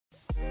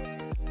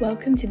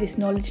Welcome to this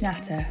Knowledge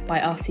Natter by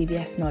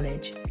RCVS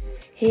Knowledge.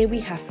 Here we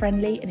have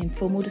friendly and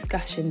informal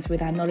discussions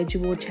with our Knowledge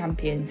Award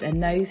champions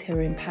and those who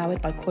are empowered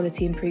by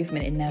quality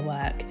improvement in their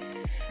work.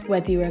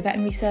 Whether you're a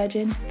veterinary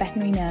surgeon,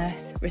 veterinary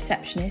nurse,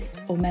 receptionist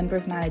or member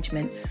of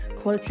management,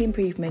 quality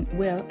improvement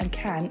will and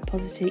can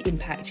positively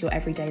impact your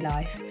everyday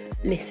life.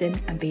 Listen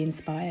and be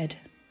inspired.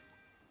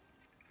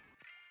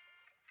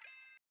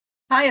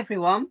 Hi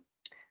everyone.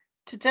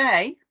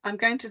 Today I'm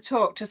going to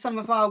talk to some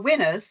of our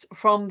winners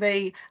from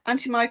the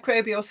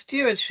Antimicrobial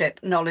Stewardship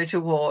Knowledge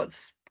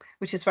Awards,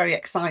 which is very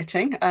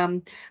exciting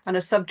and a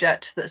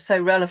subject that's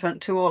so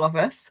relevant to all of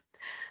us.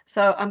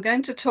 So I'm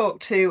going to talk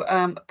to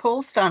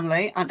Paul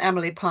Stanley and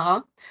Emily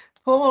Parr.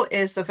 Paul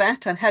is a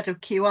vet and head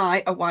of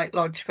QI at White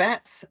Lodge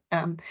Vets,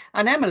 and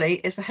Emily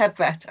is the head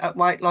vet at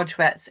White Lodge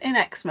Vets in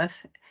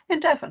Exmouth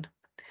in Devon.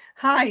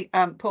 Hi,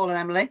 Paul and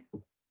Emily.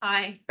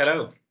 Hi.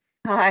 Hello.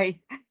 Hi.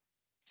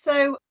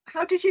 So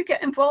how did you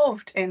get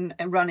involved in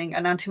running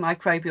an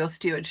antimicrobial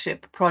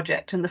stewardship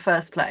project in the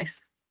first place?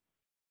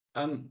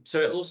 So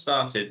it all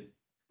started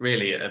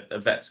really at a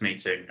vets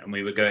meeting, and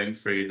we were going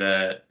through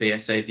the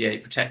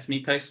BSADA Protect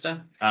Me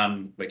poster,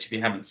 which, if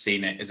you haven't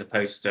seen it, is a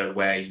poster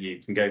where you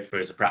can go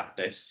through as a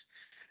practice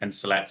and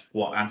select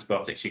what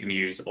antibiotics you can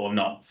use or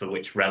not for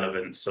which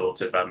relevant sort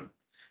of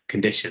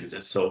conditions.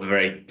 It's sort of a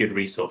very good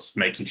resource,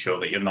 making sure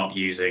that you're not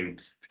using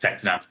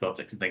protected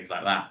antibiotics and things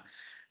like that.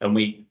 And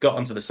we got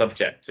onto the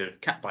subject of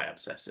cat bite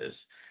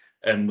abscesses,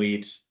 and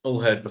we'd all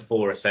heard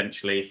before,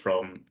 essentially,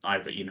 from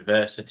either at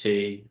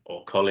university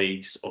or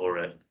colleagues or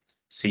at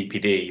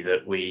CPD,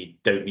 that we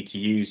don't need to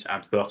use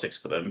antibiotics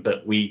for them,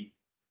 but we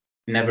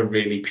never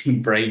really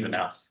been brave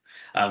enough,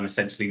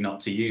 essentially,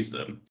 not to use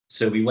them.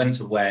 So we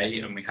went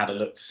away and we had a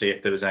look to see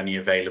if there was any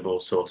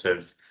available sort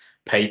of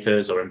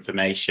papers or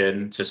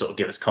information to sort of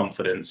give us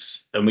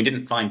confidence, and we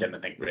didn't find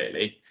anything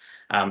really.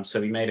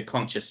 So we made a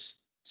conscious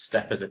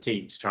step as a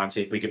team to try and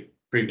see if we could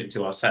prove it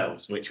to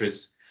ourselves, which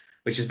is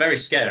very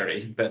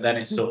scary. But then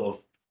it's sort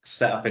of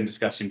set up in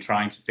discussion,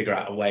 trying to figure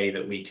out a way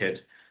that we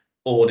could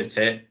audit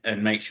it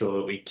and make sure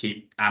that we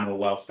keep animal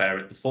welfare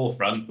at the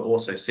forefront, but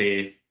also see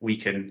if we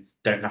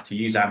don't have to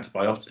use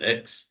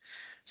antibiotics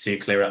to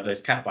clear up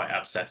those cat bite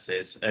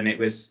abscesses. And it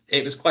was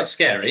quite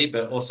scary,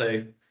 but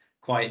also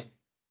quite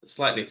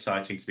slightly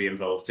exciting to be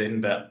involved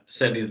in. But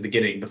certainly at the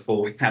beginning,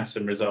 before we had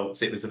some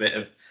results, it was a bit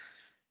of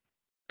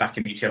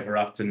backing each other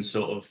up and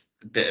sort of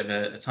a bit of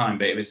a time.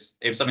 But it was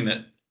something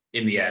that,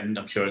 in the end,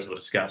 I'm sure, as we'll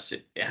discuss,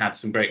 it had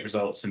some great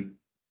results, and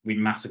we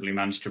massively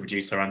managed to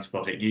reduce our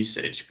antibiotic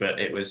usage. But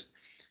it was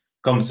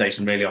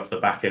conversation really off the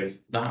back of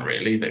that,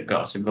 really, that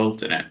got us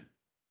involved in it.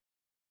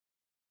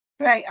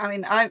 Great. I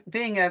mean,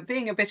 being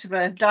a bit of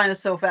a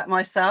dinosaur vet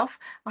myself,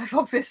 I've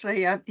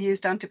obviously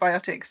used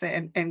antibiotics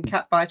in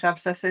cat bite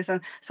abscesses, and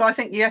so I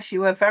think, yes,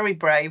 you were very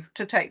brave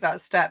to take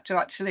that step to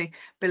actually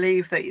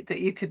believe that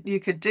you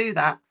could do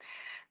that.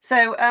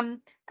 So,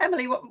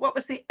 Emily, what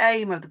was the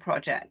aim of the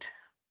project?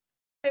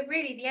 So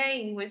really the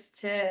aim was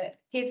to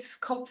give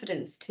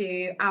confidence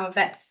to our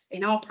vets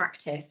in our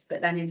practice,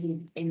 but then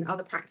in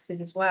other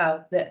practices as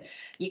well, that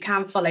you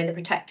can follow the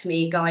Protect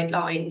Me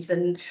guidelines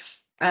and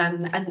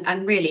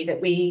really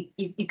that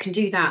you can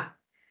do that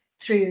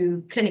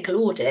through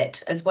clinical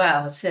audit as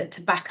well, so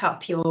to back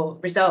up your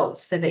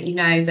results, so that you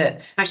know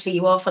that actually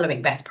you are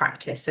following best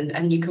practice,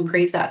 and you can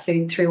prove that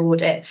through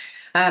audit.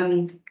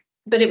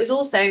 But it was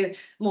also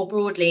more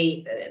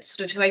broadly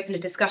sort of to open a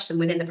discussion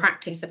within the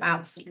practice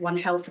about One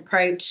Health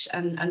approach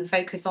and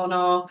focus on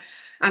our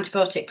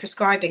antibiotic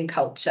prescribing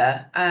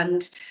culture.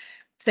 And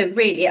so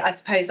really, I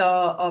suppose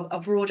our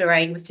broader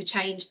aim was to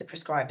change the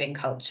prescribing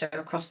culture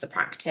across the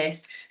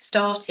practice,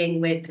 starting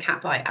with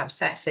cat bite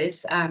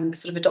abscesses,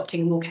 sort of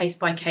adopting a more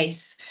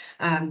case-by-case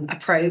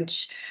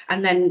approach,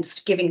 and then sort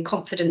of giving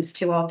confidence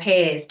to our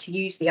peers to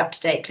use the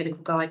up-to-date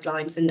clinical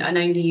guidelines and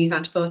only use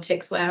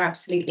antibiotics where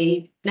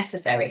absolutely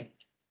necessary.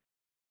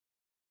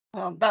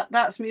 Well,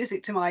 that's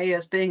music to my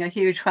ears, being a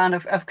huge fan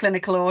of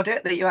clinical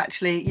audit, that you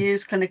actually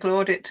use clinical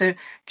audit to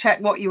check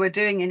what you were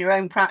doing in your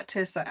own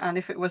practice and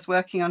if it was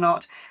working or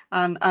not,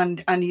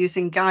 and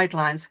using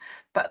guidelines.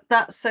 But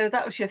that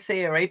was your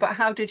theory, but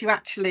how did you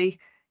actually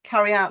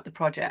carry out the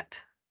project?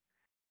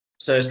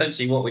 So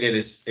essentially what we did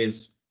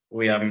is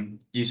we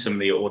used some of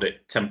the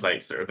audit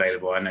templates that are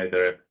available. I know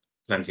there are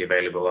plenty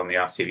available on the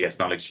RCVS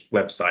Knowledge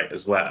website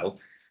as well,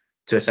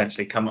 to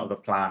essentially come up with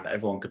a plan that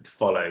everyone could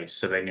follow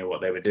so they knew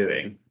what they were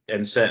doing.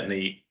 And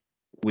certainly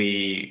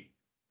we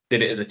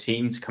did it as a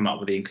team to come up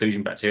with the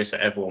inclusion criteria, so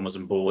everyone was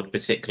on board,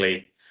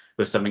 particularly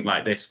with something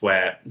like this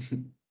where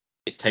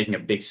it's taking a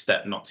big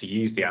step not to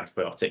use the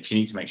antibiotics. You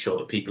need to make sure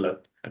that people are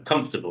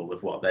comfortable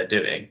with what they're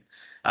doing.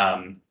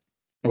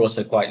 We're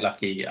also quite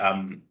lucky.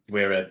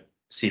 We're a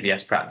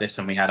CVS practice,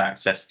 and we had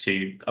access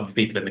to other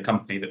people in the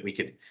company that we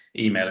could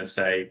email and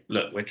say,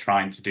 look, we're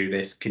trying to do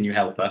this, can you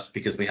help us,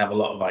 because we have a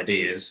lot of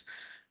ideas,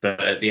 but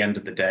at the end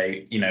of the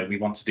day, we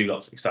want to do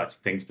lots of exciting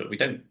things, but we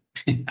don't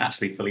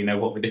actually fully know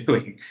what we're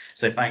doing.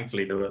 So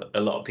thankfully there were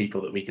a lot of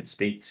people that we could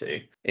speak to.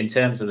 In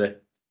terms of the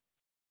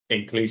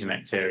inclusion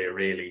criteria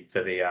really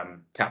for the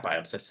cat bite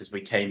abscesses.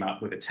 We came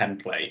up with a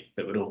template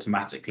that would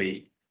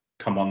automatically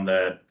come on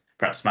the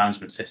practice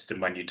management system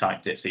when you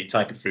typed it. So you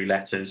type it through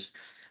letters,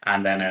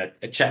 and then a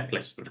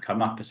checklist would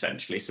come up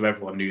essentially, so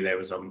everyone knew they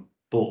was on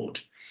board.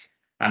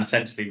 And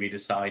essentially we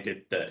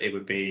decided that it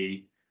would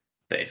be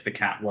that if the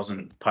cat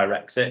wasn't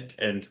pyrexic,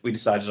 and we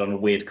decided on a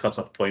weird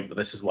cut-off point, but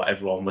this is what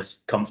everyone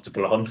was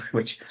comfortable on,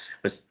 which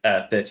was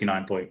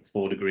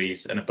 39.4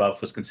 degrees and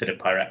above was considered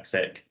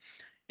pyrexic.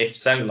 If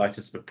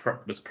cellulitis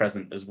was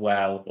present as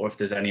well, or if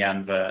there's any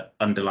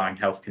underlying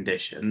health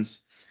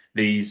conditions,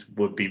 these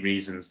would be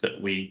reasons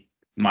that we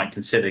might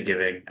consider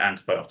giving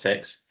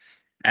antibiotics.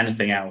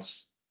 Anything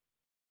else,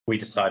 we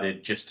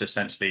decided just to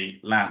essentially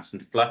lance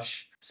and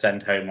flush,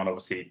 send home on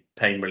obviously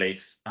pain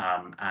relief,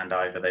 and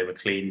either they were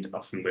cleaned,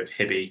 often with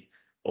Hibby,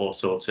 or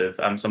sort of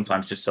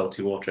sometimes just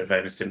salty water if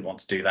owners didn't want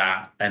to do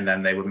that. And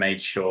then they were made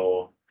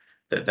sure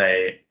that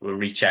they were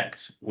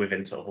rechecked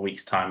within sort of a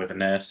week's time with a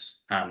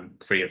nurse,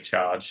 free of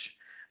charge.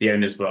 The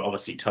owners were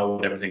obviously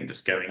told everything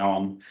that's going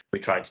on. We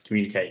tried to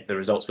communicate the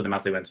results with them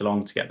as they went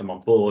along to get them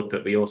on board,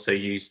 but we also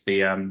used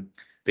the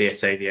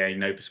BSAVA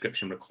no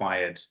prescription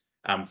required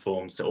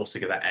forms to also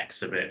give that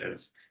extra bit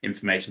of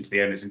information to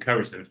the owners,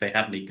 encourage them if they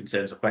had any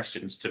concerns or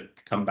questions to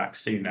come back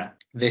sooner.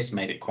 This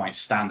made it quite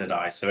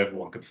standardised so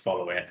everyone could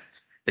follow it.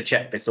 The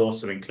checklist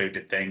also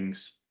included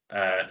things,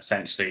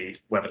 essentially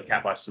whether the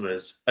cat bite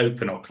was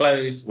open or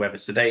closed, whether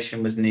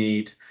sedation was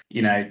needed,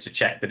 to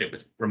check that it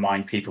would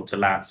remind people to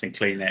lance and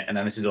clean it. And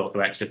then this is also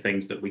extra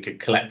things that we could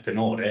collect and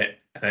audit.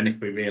 And then if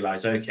we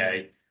realise,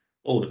 okay,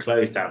 all the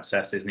closed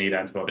abscesses need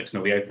antibiotics and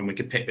all the open, we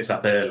could pick this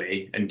up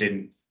early and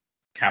didn't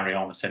carry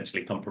on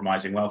essentially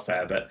compromising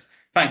welfare. But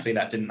thankfully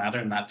that didn't matter,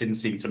 and that didn't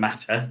seem to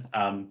matter.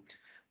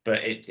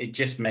 But it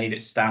just made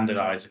it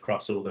standardised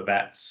across all the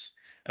vets.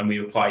 And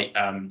we were quite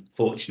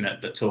fortunate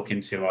that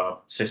talking to our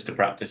sister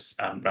practice,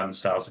 Brandon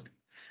Styles,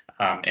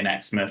 in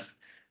Exmouth,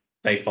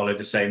 they followed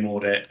the same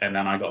audit. And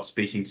then I got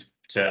speaking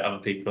to other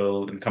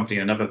people in the company,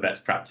 and another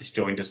vet's practice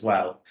joined as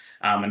well.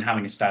 And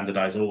having a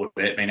standardised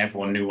audit,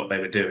 everyone knew what they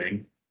were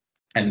doing,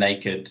 and they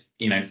could,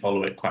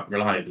 follow it quite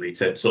reliably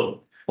to sort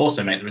of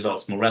also make the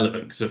results more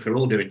relevant. Because if we're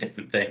all doing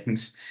different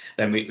things,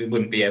 then we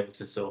wouldn't be able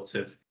to sort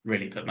of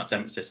really put much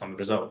emphasis on the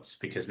results,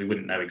 because we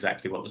wouldn't know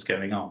exactly what was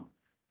going on.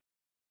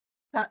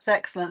 That's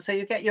excellent. So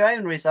you get your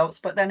own results,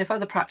 but then if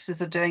other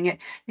practices are doing it,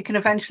 you can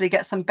eventually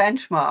get some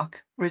benchmark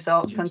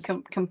results. Yes.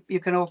 And you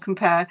can all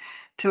compare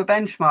to a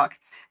benchmark.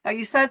 Now,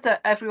 you said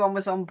that everyone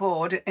was on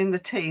board in the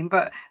team,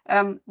 but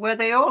were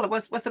they all?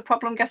 Was the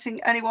problem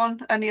getting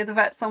any of the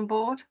vets on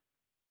board?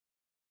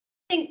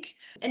 I think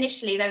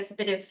initially there was a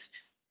bit of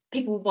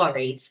people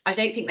worried. I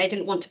don't think they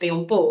didn't want to be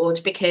on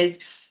board, because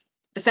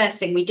the first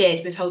thing we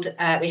did was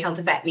we held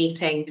a vet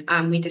meeting,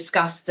 and we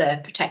discussed the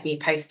Protect Me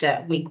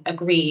poster. We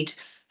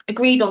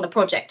agreed on the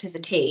project as a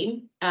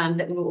team,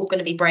 that we were all going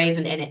to be brave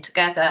and in it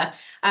together.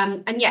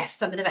 And yes,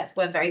 some of the vets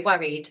were very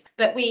worried,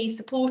 but we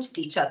supported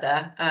each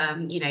other.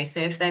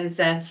 So if there was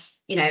a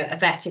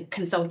vet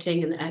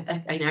consulting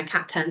and a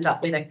cat turned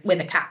up with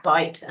a cat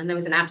bite and there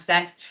was an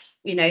abscess,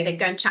 they'd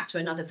go and chat to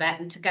another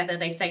vet, and together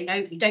they'd say, no,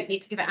 you don't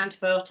need to give it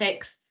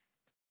antibiotics.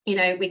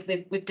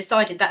 We've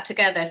decided that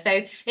together.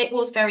 So it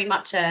was very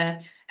much a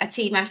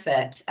team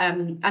effort.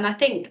 And I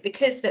think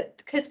because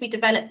we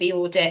developed the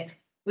audit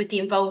with the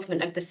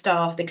involvement of the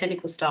staff, the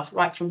clinical staff,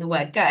 right from the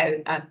word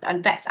go,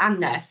 and vets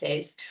and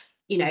nurses,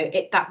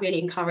 that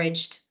really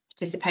encouraged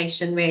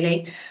participation,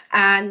 really.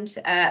 And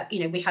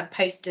we had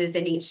posters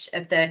in each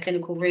of the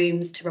clinical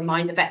rooms to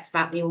remind the vets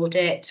about the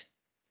audit,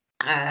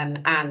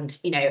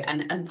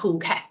 and Paul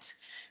kept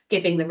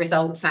giving the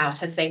results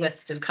out as they were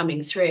sort of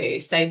coming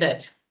through, so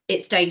that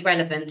it stayed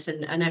relevant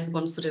and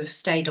everyone sort of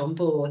stayed on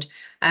board.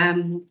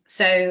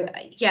 So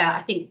yeah,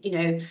 I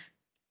think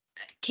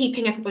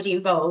keeping everybody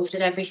involved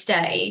at every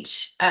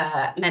stage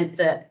meant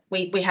that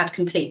we had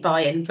complete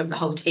buy-in from the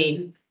whole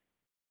team.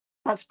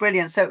 That's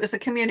brilliant. So it was the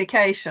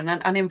communication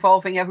and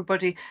involving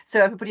everybody,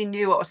 so everybody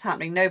knew what was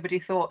happening. Nobody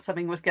thought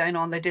something was going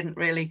on they didn't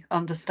really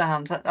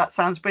understand. That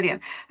sounds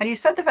brilliant. And you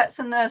said the vets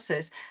and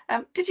nurses.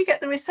 Did you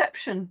get the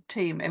reception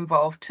team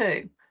involved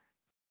too?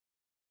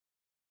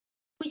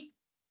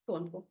 Go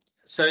on, Paul.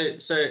 So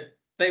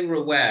they were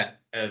aware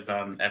of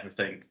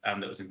everything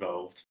that was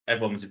involved.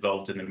 Everyone was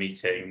involved in the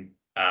meeting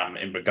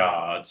in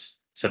regards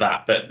to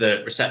that, but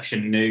the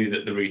reception knew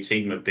that the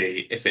routine would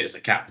be, if it's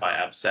a cat bite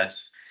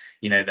abscess,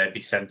 they'd be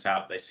sent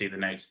out, they see the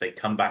notes, they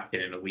come back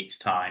in a week's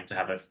time to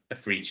have a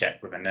free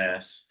check with a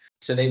nurse.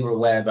 So they were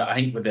aware, but I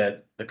think with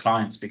the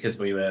clients, because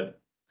we were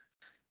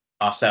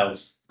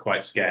ourselves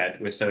quite scared,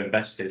 we're so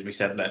invested, we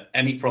said, look,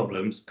 any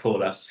problems,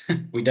 call us.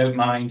 We don't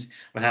mind,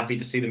 we're happy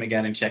to see them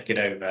again and check it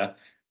over.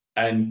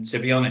 And to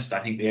be honest, I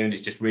think the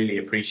owners just really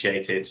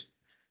appreciated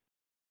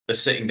the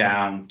sitting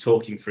down,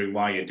 talking through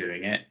why you're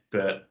doing it,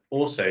 but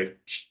also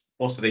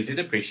they did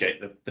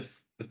appreciate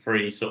the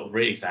free sort of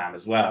re-exam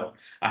as well.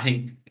 I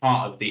think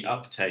part of the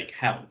uptake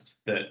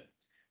helped that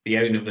the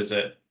owner was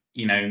at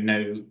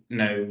no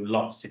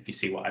loss, if you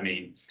see what I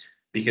mean.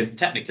 because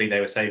technically they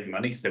were saving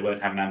money because they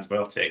weren't having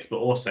antibiotics, but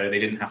also they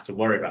didn't have to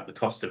worry about the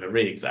cost of a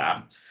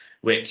re-exam,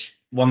 which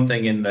one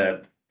thing in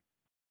the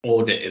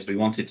audit is we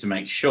wanted to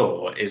make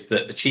sure is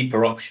that the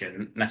cheaper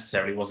option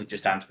necessarily wasn't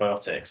just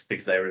antibiotics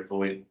because they were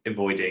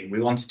avoiding.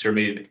 We wanted to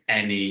remove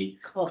any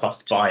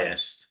cost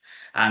bias.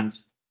 And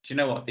do you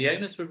know what? The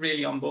owners were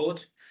really on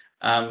board.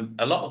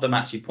 A lot of them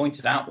actually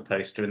pointed out the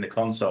poster in the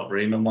consult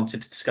room and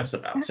wanted to discuss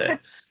about it.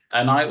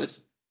 And I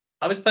was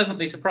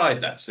pleasantly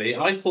surprised, actually.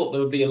 I thought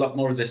there would be a lot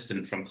more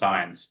resistance from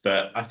clients,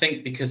 but I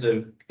think because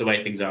of the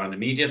way things are in the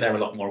media, they're a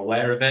lot more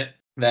aware of it.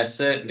 They're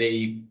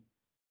certainly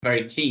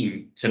very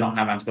keen to not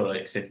have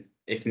antibiotics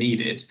if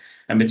needed,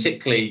 and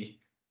particularly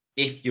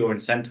if you're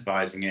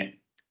incentivizing it,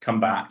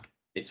 come back,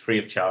 it's free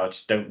of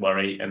charge, don't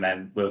worry, and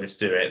then we'll just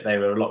do it. They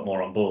were a lot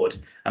more on board.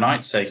 And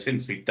I'd say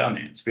since we've done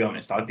it, to be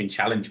honest, I've been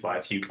challenged by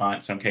a few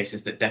clients on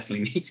cases that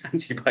definitely need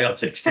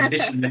antibiotics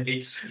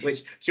traditionally,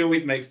 which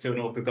always makes to an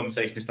awkward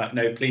conversation. It's like,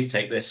 no, please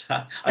take this.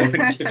 I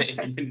wouldn't give it if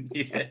you didn't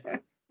need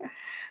it.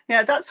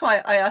 Yeah, that's why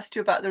I asked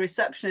you about the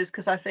receptionists,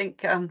 because I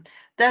think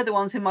they're the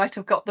ones who might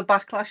have got the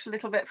backlash a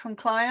little bit from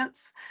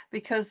clients,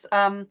 because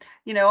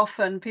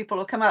often people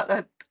will come out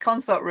the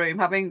consult room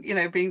having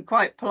been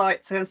quite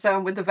polite and so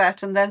on with the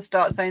vet, and then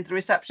start saying to the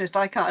receptionist,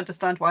 I can't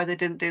understand why they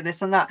didn't do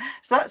this and that.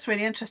 So that's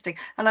really interesting,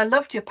 and I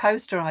loved your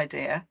poster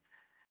idea.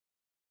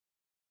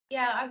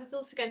 Yeah, I was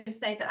also going to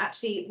say that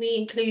actually we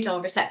include our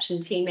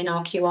reception team in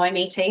our QI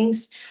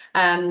meetings.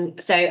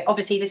 So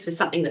obviously this was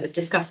something that was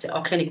discussed at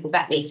our clinical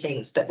vet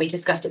meetings, but we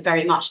discussed it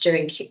very much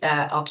during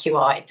our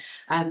QI.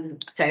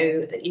 So,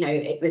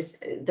 it was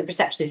the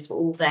receptionists were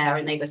all there,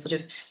 and they were sort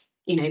of,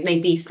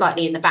 maybe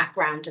slightly in the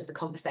background of the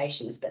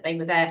conversations, but they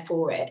were there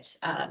for it.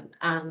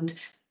 And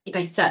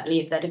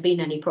certainly, if there'd have been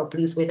any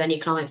problems with any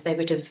clients, they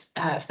would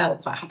have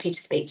felt quite happy to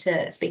speak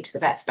to the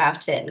vets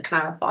about it and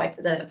clarify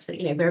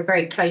we're a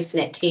very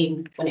close-knit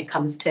team when it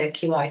comes to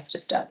QI sort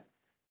of stuff.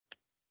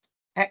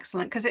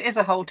 Excellent, because it is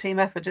a whole team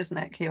effort, isn't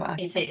it, QI?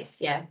 It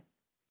is, yeah.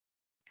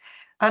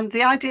 And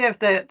the idea of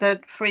the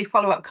free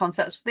follow-up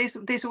consults,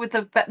 these are with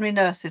the veterinary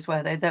nurses,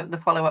 were they,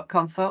 the follow-up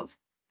consults?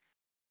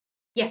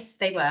 Yes,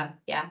 they were,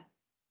 yeah.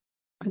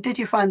 And did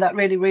you find that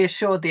really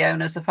reassured the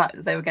owners, the fact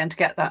that they were going to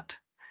get that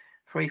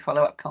free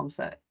follow-up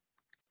consult?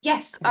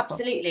 Yes,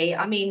 absolutely.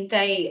 I mean,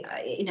 they,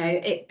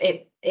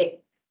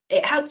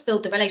 it helps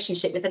build the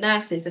relationship with the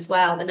nurses as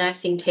well, the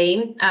nursing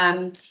team.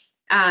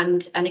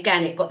 And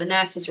again, it got the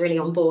nurses really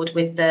on board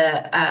with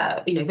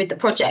the, with the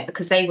project,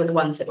 because they were the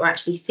ones that were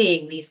actually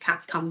seeing these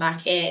cats come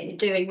back in,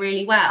 doing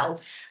really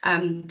well,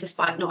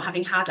 despite not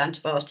having had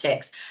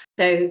antibiotics.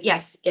 So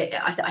yes,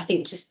 I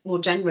think just more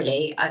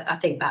generally, I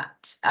think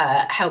that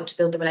helped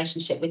build the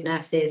relationship with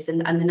nurses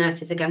and the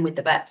nurses again with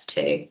the vets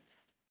too.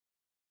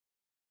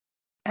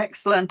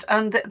 Excellent.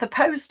 And the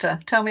poster,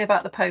 tell me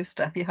about the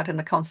poster you had in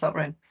the consult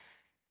room.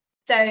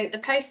 So the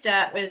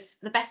poster was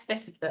the best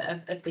bit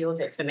of the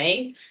audit for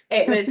me.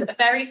 It was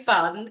very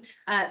fun.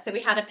 So we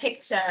had a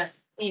picture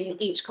in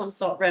each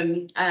consult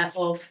room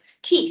of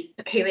Keith,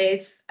 who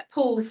is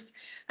Paul's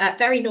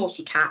very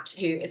naughty cat,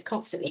 who is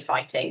constantly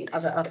fighting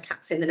other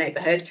cats in the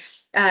neighbourhood.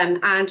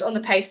 And on the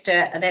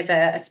poster, there's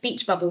a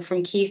speech bubble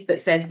from Keith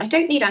that says, I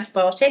don't need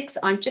antibiotics,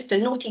 I'm just a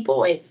naughty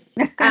boy.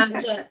 And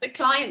the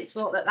clients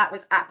thought that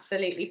was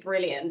absolutely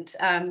brilliant.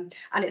 And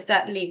it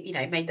certainly,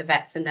 made the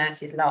vets and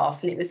nurses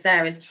laugh. And it was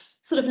there as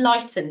sort of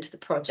lightened the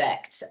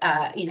project,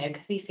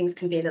 because these things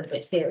can be a little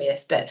bit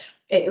serious, but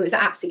it was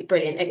absolutely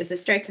brilliant. It was a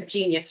stroke of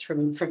genius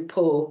from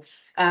Paul.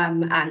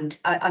 And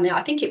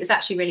I think it was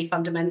actually really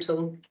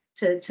fundamental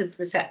to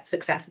the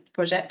success of the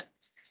project.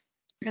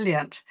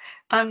 Brilliant.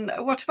 And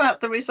what about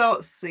the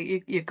results that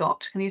you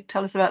got? Can you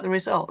tell us about the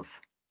results?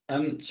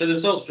 So the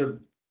results were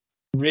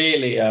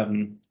really,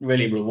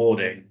 really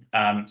rewarding.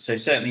 So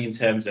certainly in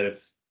terms of,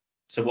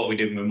 so what we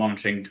did, we were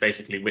monitoring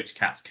basically which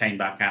cats came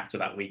back after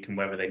that week and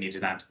whether they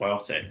needed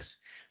antibiotics.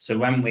 So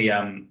when we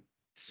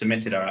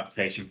submitted our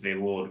application for the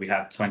award, we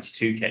had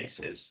 22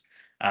 cases,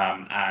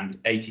 and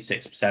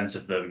 86%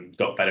 of them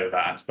got better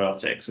without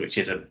antibiotics, which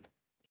is a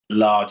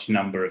large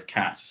number of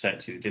cats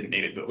essentially that didn't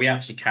need it. But we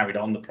actually carried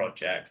on the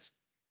project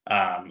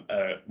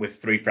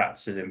with 3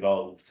 practices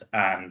involved,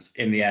 and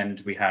in the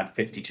end we had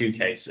 52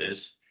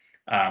 cases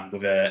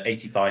with a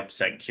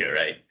 85% cure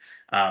rate,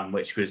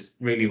 which was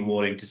really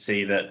rewarding to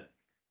see that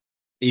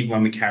even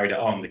when we carried it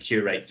on, the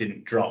cure rate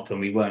didn't drop and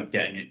we weren't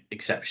getting it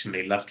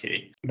exceptionally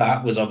lucky.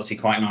 That was obviously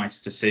quite nice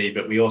to see,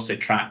 but we also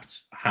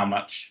tracked how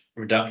much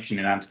reduction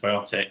in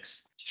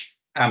antibiotics,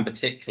 and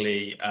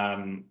particularly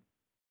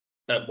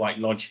at White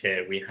Lodge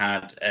here, we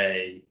had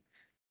a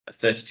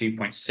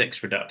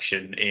 32.6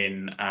 reduction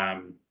in,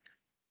 I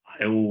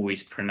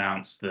always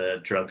pronounce the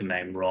drug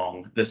name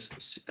wrong.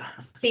 Sevoflurane.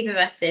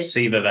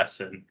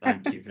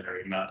 Thank you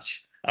very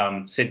much.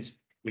 Since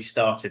we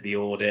started the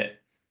audit,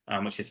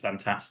 which is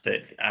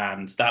fantastic,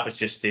 and that was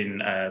just in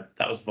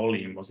that was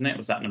volume, wasn't it?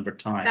 Was that number of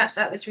times?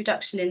 That was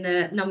reduction in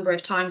the number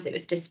of times it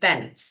was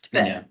dispensed,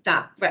 but yeah,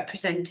 that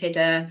represented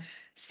a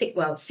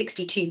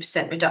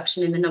 62%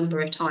 reduction in the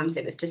number of times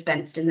it was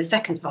dispensed in the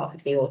second half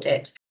of the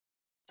audit.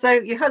 So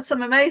you had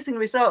some amazing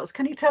results.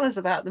 Can you tell us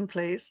about them,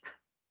 please?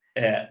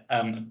 Yeah,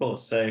 of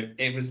course. So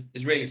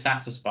it's really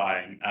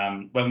satisfying.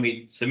 When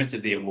we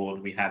submitted the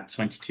award, we had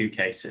 22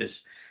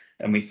 cases,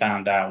 and we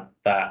found out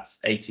that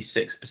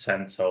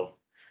 86% of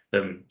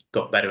them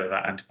got better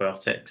without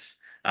antibiotics.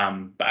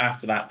 But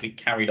after that, we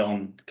carried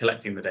on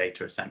collecting the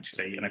data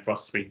essentially, and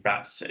across 3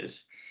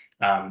 practices,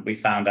 we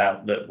found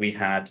out that we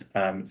had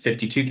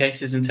 52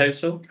 cases in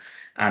total,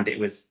 and it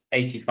was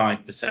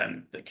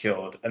 85% that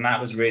cured. And that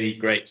was really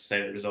great to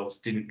say the results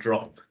didn't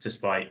drop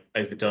despite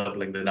over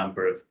doubling the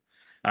number of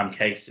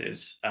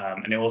cases.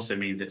 And it also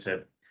means it's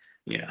I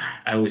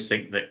always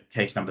think that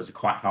case numbers are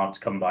quite hard to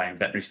come by in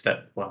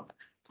veterinary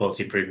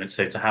quality improvement.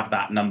 So to have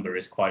that number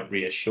is quite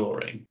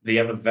reassuring. The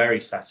other very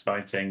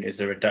satisfying thing is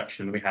the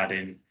reduction we had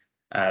in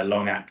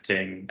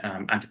long-acting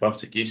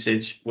antibiotic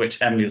usage,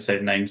 which Emily will say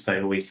the name,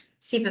 so always.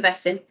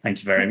 Sevoflurane.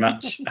 Thank you very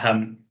much.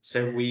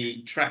 So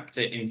we tracked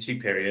it in 2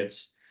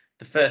 periods.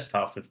 The first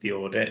half of the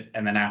audit,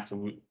 and then after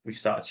we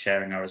started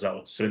sharing our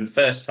results. So in the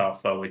first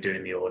half, while we're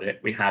doing the audit,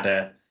 we had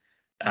a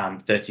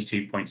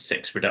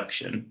 32.6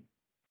 reduction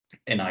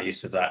in our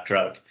use of that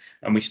drug,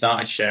 and we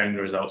started sharing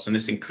the results, and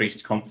this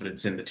increased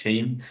confidence in the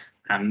team,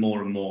 and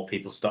more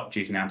people stopped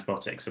using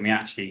antibiotics, and we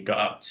actually got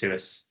up to a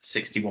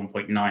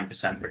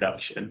 61.9%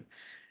 reduction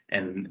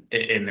in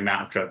the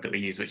amount of drug that we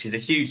use, which is a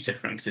huge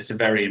difference. It's a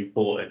very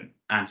important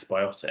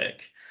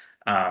antibiotic,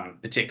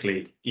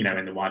 particularly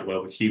in the wider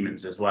world with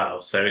humans as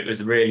well. So it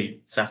was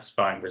really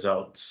satisfying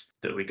results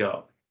that we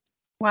got.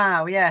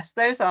 Wow, yes,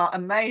 those are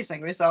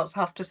amazing results,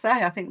 I have to say.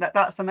 I think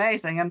that's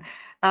amazing.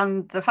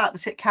 And the fact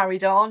that it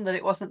carried on, that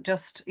it wasn't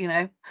just,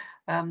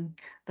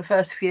 the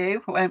first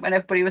few when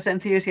everybody was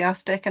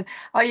enthusiastic. And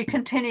are you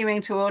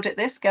continuing to audit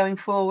this going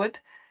forward?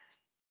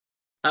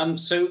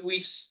 So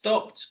we've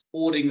stopped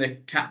auditing the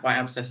cat bite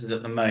abscesses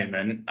at the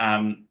moment.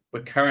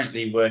 We're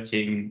currently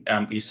working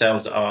with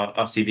yourselves at our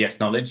CVS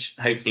knowledge,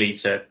 hopefully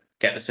to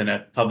get this in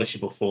a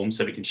publishable form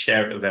so we can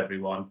share it with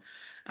everyone.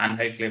 And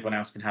hopefully everyone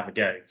else can have a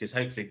go, because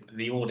hopefully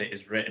the audit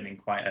is written in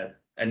quite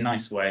a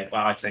nice way.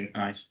 Well, I think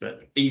nice,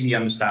 but easy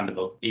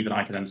understandable. Even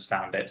I can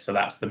understand it. So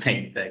that's the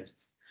main thing.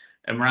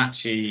 And we're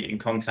actually in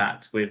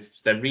contact they're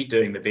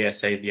redoing the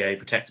BSAVA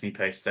Protect Me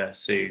poster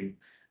soon.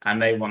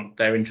 And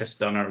they're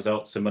interested in our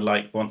results, and would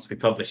like, once we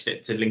published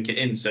it, to link it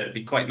in. So it'd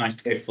be quite nice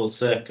to go full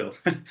circle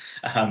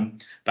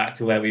back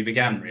to where we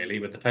began, really,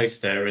 with the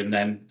poster, and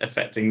then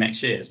affecting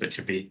next year's, which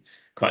would be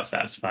quite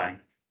satisfying.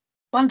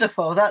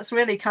 Wonderful. That's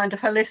really kind of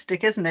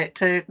holistic, isn't it,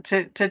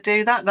 to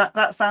do that?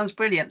 That sounds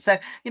brilliant. So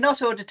you're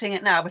not auditing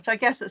it now, but I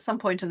guess at some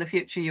point in the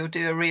future you'll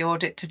do a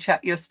re-audit to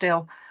check you're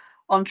still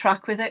on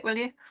track with it, will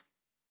you?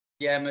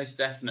 Yeah, most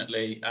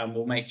definitely.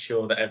 We'll make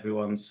sure that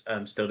everyone's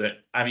still doing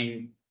it. I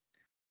mean,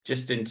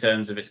 just in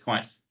terms of, it's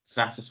quite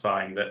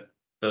satisfying that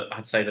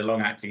I'd say the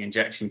long-acting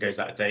injection goes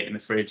out of date in the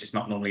fridge. It's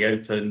not normally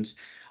opened.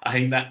 I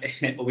think that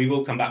we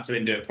will come back to it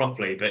and do it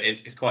properly, but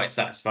it's quite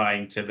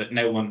satisfying that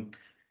no one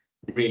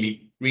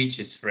really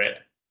reaches for it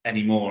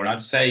anymore. And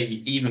I'd say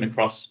even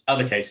across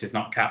other cases,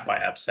 not cat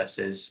bite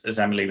abscesses, as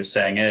Emily was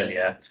saying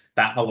earlier,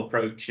 that whole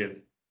approach of,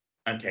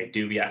 okay,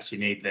 do we actually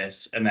need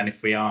this? And then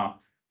if we are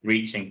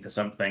reaching for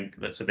something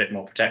that's a bit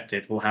more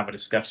protective, we'll have a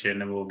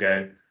discussion and we'll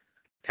go,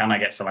 can I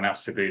get someone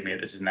else to agree with me that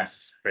this is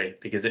necessary?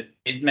 Because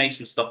it makes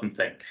you stop and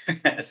think,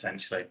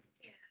 essentially.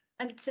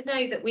 And to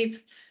know that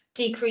we've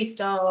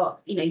decreased our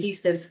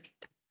use of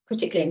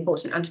critically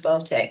important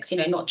antibiotics,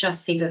 not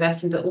just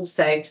sevoflurane, but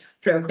also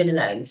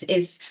fluoroquinolones,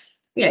 is,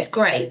 it's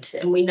great.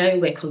 And we know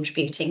we're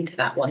contributing to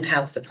that One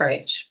Health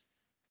approach.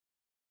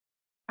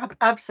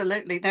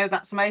 Absolutely. No,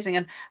 that's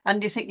amazing.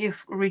 And you think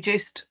you've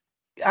reduced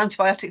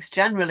antibiotics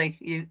general Yes.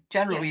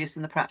 use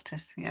in the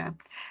practice? Yeah.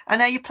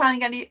 And are you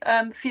planning any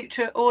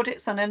future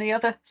audits on any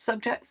other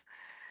subjects?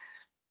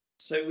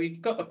 So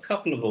we've got a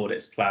couple of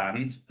audits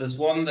planned. There's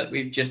one that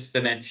we've just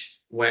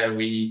finished where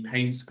we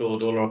pain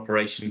scored all our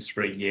operations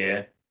for a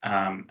year.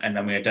 And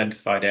then we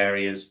identified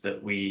areas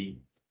that we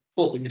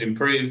thought we could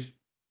improve.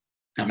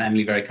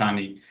 Emily very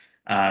kindly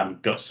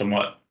got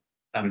somewhat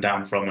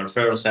down from a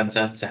referral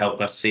centre to help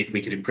us see if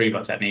we could improve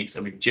our techniques.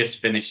 And we've just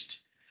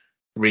finished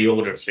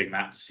reordering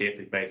that to see if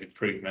we've made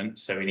improvement.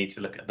 So we need to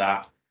look at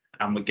that.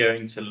 And we're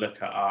going to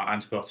look at our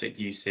antibiotic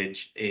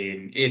usage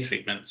in ear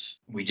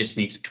treatments. We just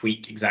need to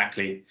tweak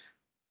exactly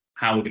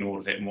how we're going to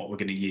audit it and what we're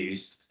going to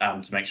use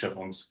to make sure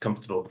everyone's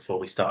comfortable before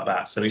we start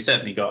that. So we've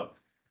certainly got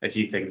a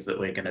few things that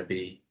we're going to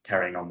be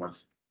carrying on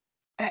with.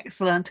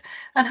 Excellent.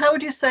 And how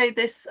would you say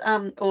this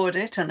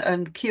audit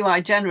and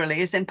QI generally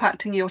is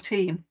impacting your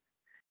team?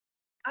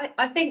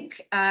 I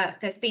think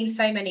there's been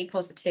so many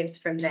positives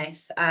from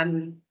this,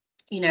 from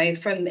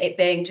it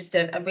being just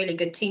a really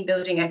good team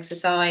building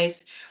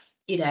exercise,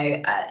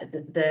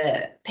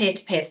 the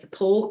peer-to-peer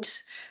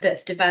support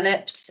that's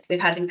developed. We've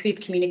had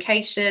improved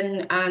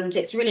communication, and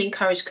it's really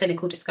encouraged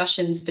clinical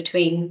discussions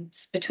between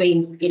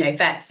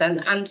vets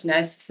and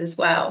nurses as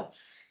well.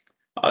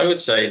 I would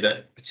say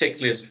that,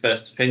 particularly as a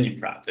first opinion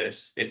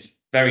practice, it's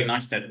very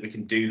nice that we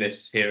can do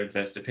this here in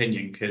First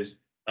Opinion, because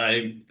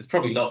there's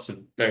probably lots of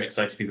very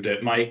excited people do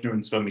it. My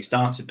ignorance when we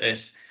started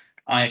this,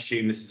 I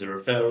assume this is a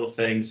referral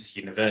thing, it's a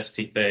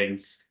university thing,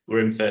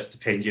 we're in first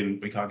opinion,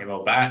 we can't get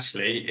involved, but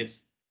actually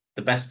it's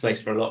the best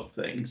place for a lot of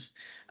things.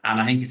 And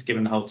I think it's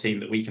given the whole team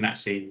that we can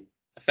actually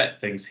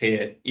affect things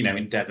here,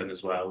 in Devon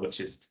as well, which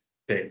is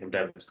being from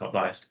Devon, it's quite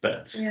biased,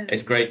 but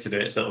it's great to do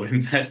it sort of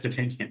in first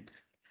opinion.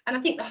 And I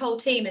think the whole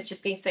team has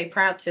just been so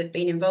proud to have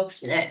been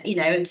involved in it,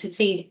 and to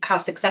see how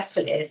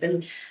successful it is.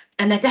 And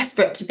they're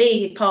desperate to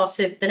be part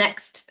of the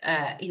next,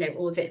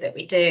 audit that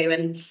we do.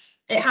 And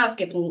it has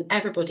given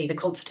everybody the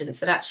confidence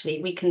that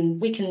actually we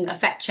can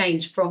affect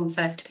change from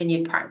first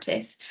opinion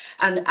practice,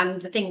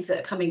 and the things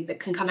that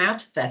can come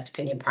out of first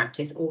opinion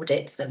practice,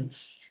 audits and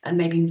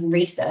maybe even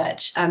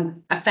research,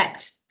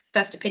 affect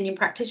first opinion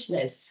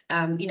practitioners.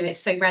 It's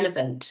so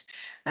relevant.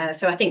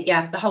 So I think,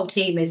 the whole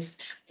team it's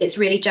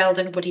really gelled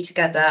everybody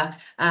together,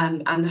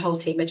 and the whole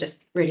team are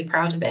just really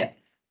proud of it.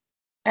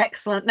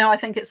 Excellent. No, I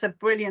think it's a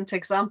brilliant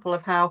example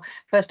of how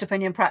first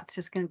opinion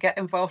practice can get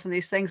involved in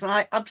these things. And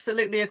I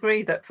absolutely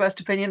agree that first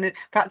opinion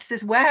practice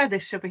is where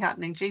this should be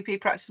happening. GP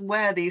practice is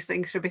where these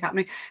things should be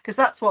happening, because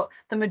that's what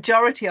the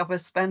majority of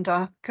us spend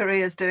our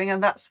careers doing.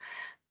 And that's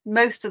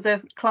most of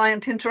the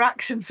client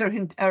interactions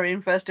are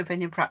in first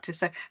opinion practice.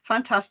 So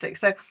fantastic.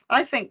 So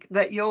I think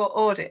that your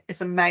audit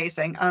is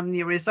amazing and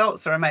your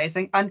results are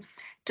amazing and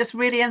just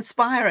really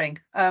inspiring.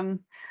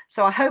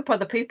 So I hope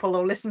other people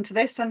will listen to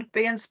this and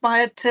be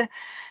inspired to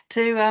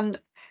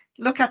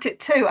look at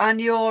it too.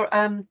 And your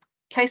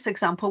case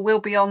example will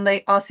be on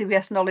the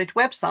RCVS Knowledge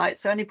website.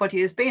 So anybody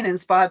who's been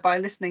inspired by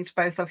listening to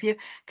both of you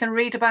can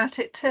read about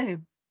it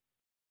too.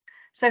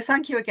 So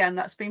thank you again.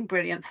 That's been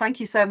brilliant. Thank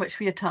you so much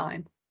for your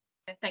time.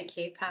 Thank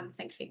you, Pam.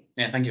 Thank you.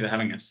 Yeah, thank you for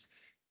having us.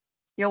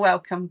 You're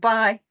welcome.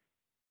 Bye.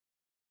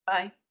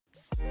 Bye.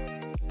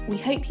 We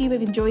hope you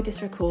have enjoyed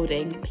this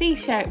recording.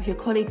 Please share it with your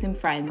colleagues and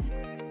friends.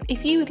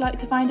 If you would like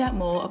to find out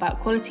more about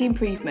quality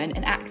improvement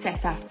and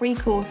access our free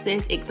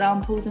courses,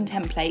 examples and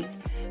templates,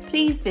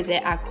 please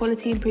visit our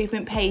quality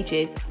improvement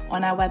pages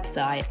on our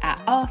website at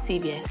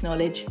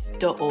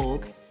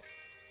rcvsknowledge.org.